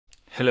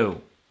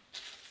Hello.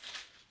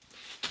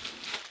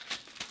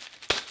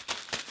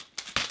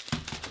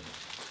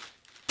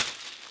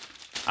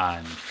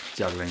 I'm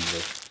juggling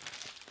this.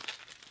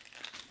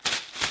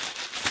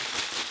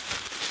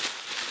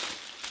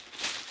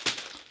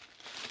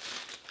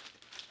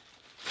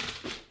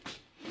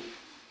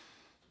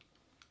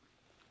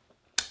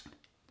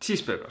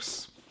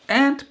 Cheeseburgers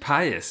and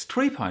pies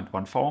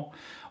 3.14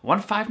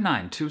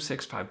 159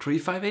 2653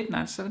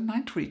 5897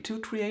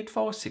 932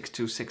 384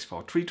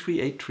 6264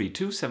 338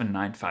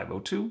 3279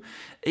 502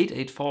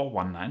 884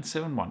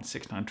 1971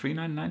 693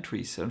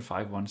 993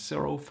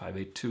 7510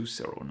 582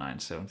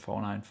 097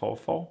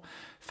 4944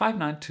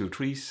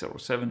 5923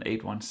 07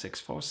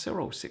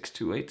 81640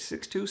 628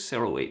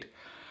 6208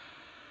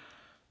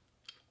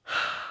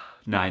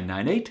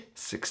 998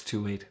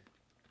 628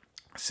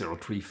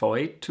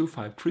 0348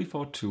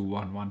 2534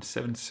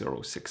 2117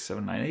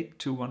 0798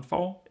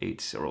 214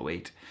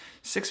 808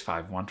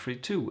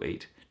 65132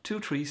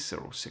 823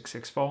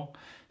 0664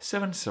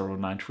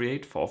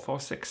 70938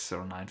 446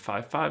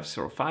 0955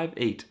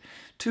 058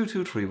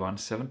 2231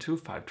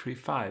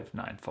 72535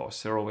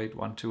 940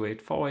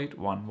 128 48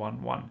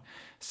 111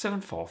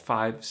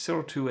 745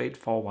 028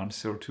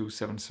 4102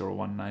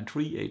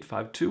 70193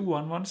 852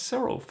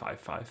 110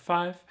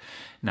 555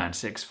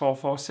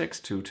 96446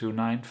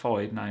 229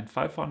 489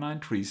 549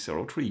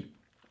 303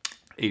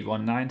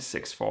 819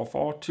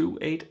 644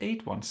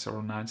 288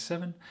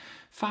 1097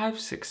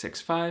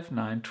 5665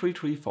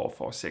 933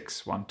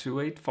 446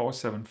 128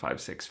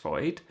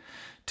 475648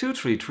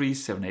 233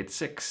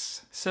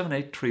 786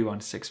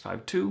 7831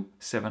 652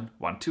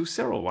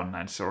 7120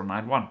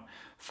 19091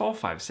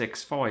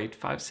 456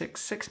 4856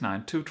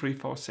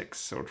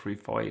 692346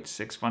 0348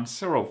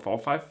 610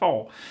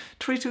 454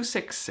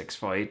 326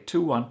 648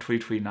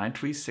 2133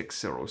 936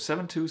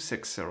 072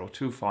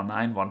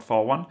 249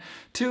 141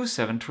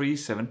 273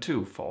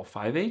 72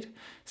 458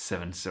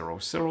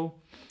 700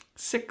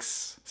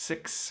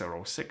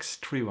 6606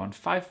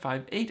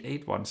 3155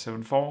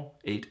 88174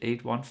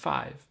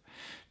 8815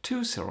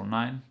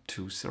 209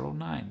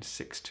 209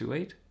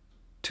 628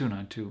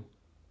 292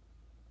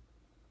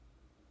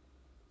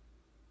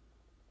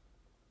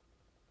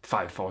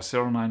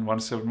 5409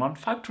 171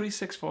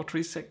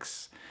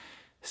 536436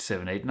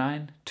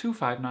 789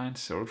 259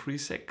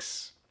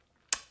 036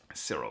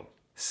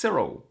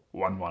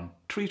 011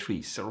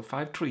 33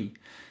 053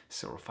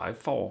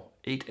 054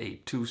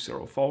 88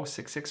 204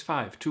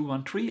 665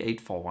 213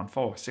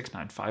 8414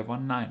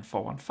 69519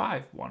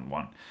 415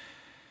 11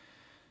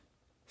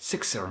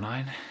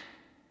 609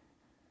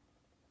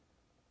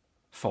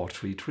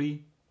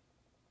 433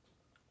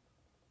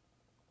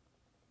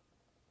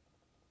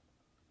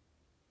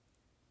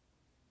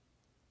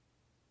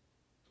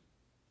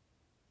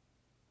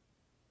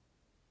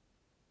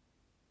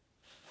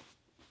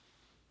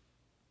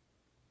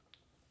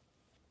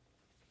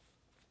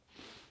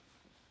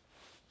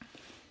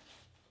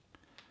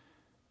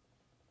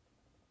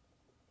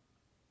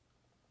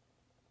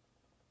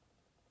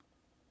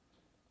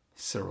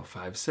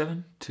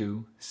 057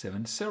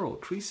 270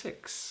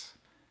 36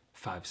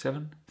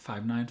 57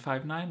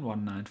 5959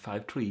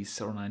 1953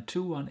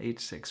 092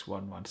 186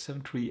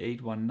 117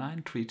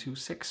 819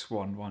 326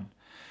 11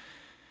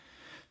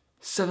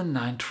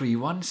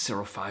 7931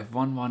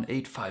 0511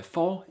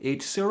 854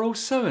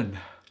 807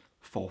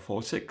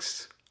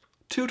 446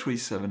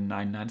 237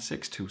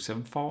 996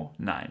 274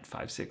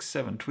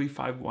 9567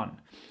 351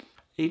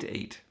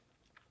 88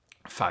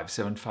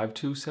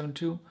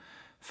 575272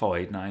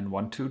 489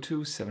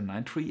 122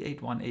 793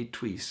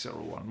 8183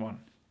 011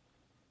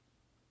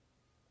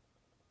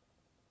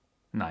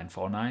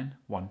 949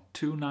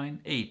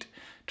 1298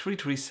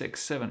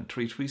 3367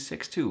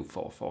 3362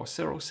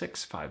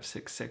 4406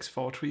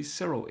 5664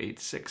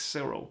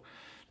 30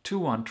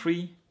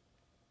 213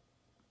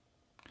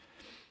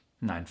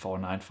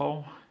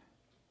 9494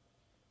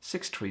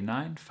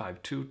 639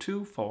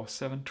 522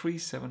 473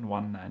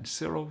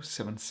 190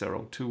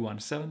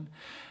 70217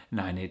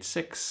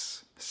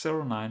 986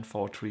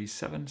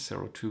 09437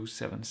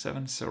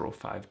 0277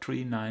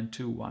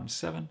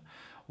 0539217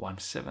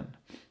 17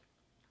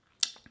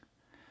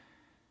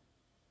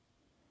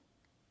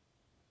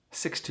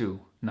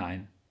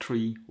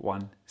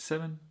 62931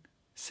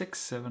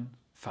 67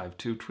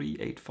 523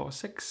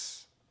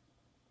 846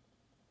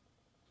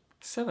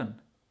 7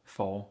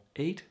 4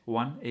 8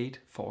 1 8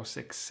 4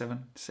 6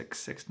 7 6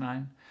 6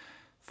 9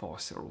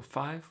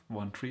 405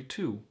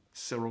 132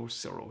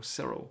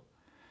 000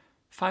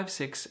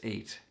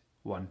 568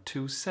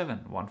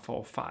 127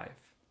 145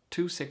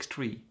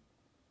 263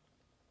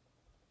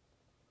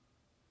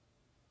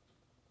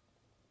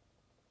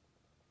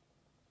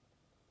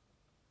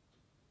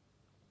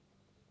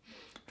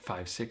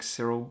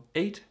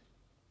 5608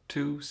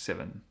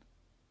 27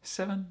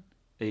 7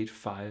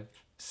 85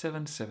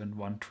 77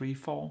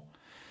 134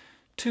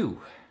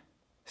 2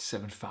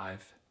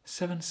 75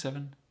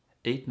 77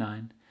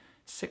 89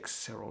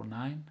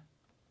 609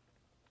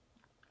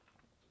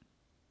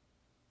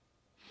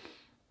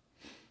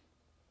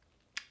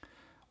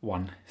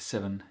 1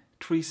 7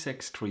 3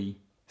 6 3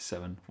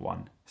 7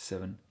 1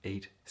 7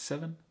 8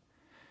 7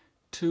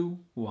 2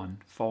 1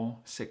 4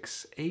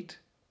 6 8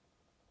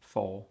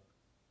 4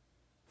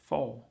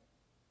 4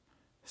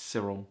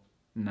 0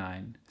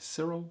 9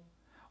 0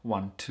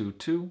 1 2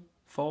 2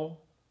 4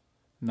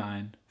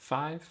 9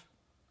 5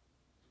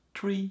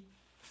 3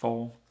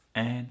 4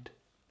 and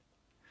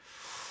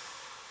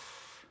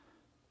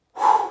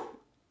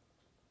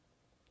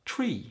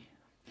 3